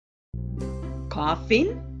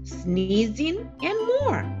coughing, sneezing, and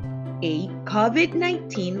more. A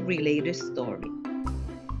COVID-19 related story.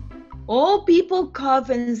 All people cough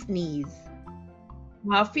and sneeze.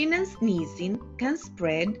 Coughing and sneezing can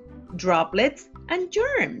spread droplets and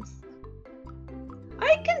germs.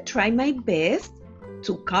 I can try my best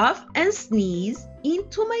to cough and sneeze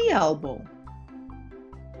into my elbow.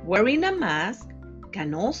 Wearing a mask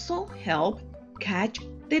can also help catch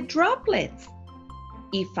the droplets.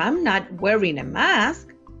 If I'm not wearing a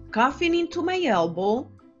mask, coughing into my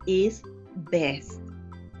elbow is best.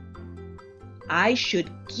 I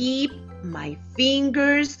should keep my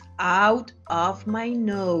fingers out of my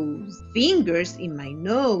nose. Fingers in my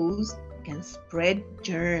nose can spread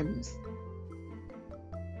germs.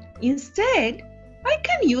 Instead, I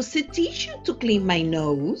can use a tissue to clean my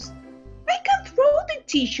nose. I can throw the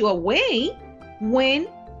tissue away when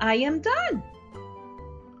I am done.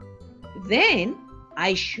 Then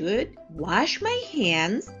I should wash my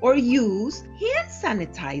hands or use hand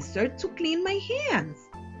sanitizer to clean my hands.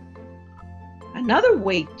 Another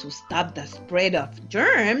way to stop the spread of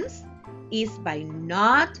germs is by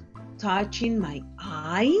not touching my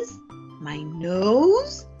eyes, my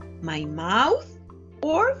nose, my mouth,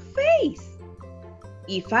 or face.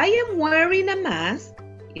 If I am wearing a mask,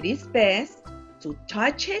 it is best to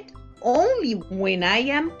touch it only when I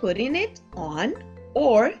am putting it on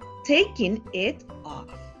or taking it off.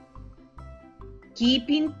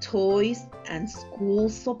 Keeping toys and school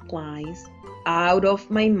supplies out of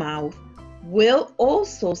my mouth will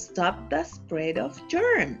also stop the spread of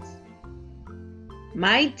germs.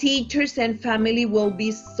 My teachers and family will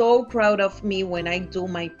be so proud of me when I do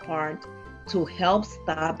my part to help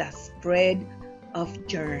stop the spread of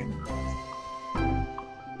germs.